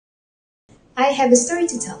I have a story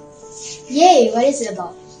to tell. Yay, what is it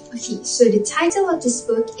about? Okay, so the title of this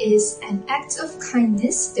book is An Act of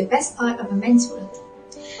Kindness, the Best Part of a Man's World.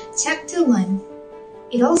 Chapter 1.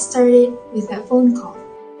 It all started with a phone call.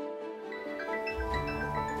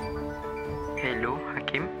 Hello,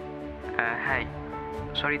 Hakim. Hi.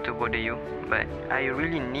 Sorry to bother you, but I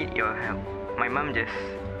really need your help. My mom just...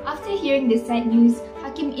 After hearing the sad news,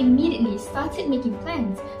 Hakim immediately started making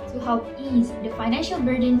plans to help ease the financial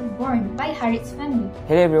burden borne by Harith's family.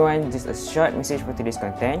 Hello everyone, just a short message for today's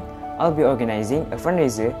content. I'll be organizing a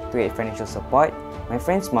fundraiser to aid financial support my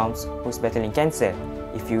friend's moms who's battling cancer.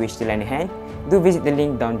 If you wish to lend a hand, do visit the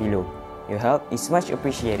link down below. Your help is much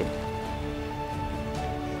appreciated.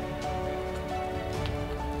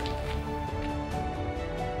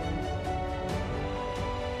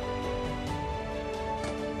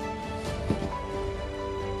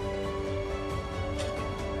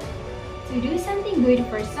 To do something good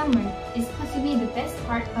for someone is possibly the best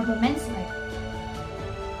part of a man's life.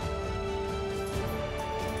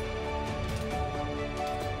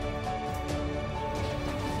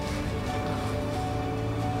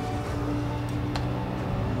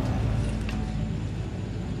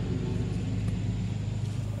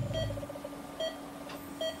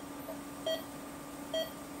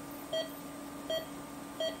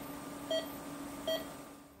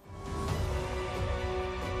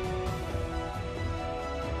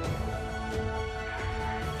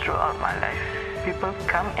 Throughout my life, people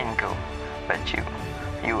come and go, but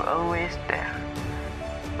you were always there.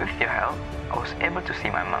 With your help, I was able to see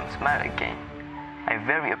my mom smile again. I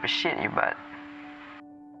very appreciate you, but...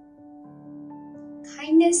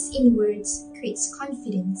 Kindness in words creates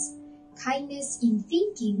confidence. Kindness in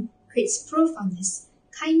thinking creates profoundness.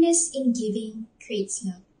 Kindness in giving creates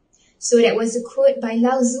love. So that was a quote by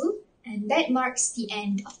Lao Tzu, and that marks the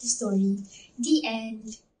end of the story. The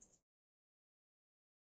end.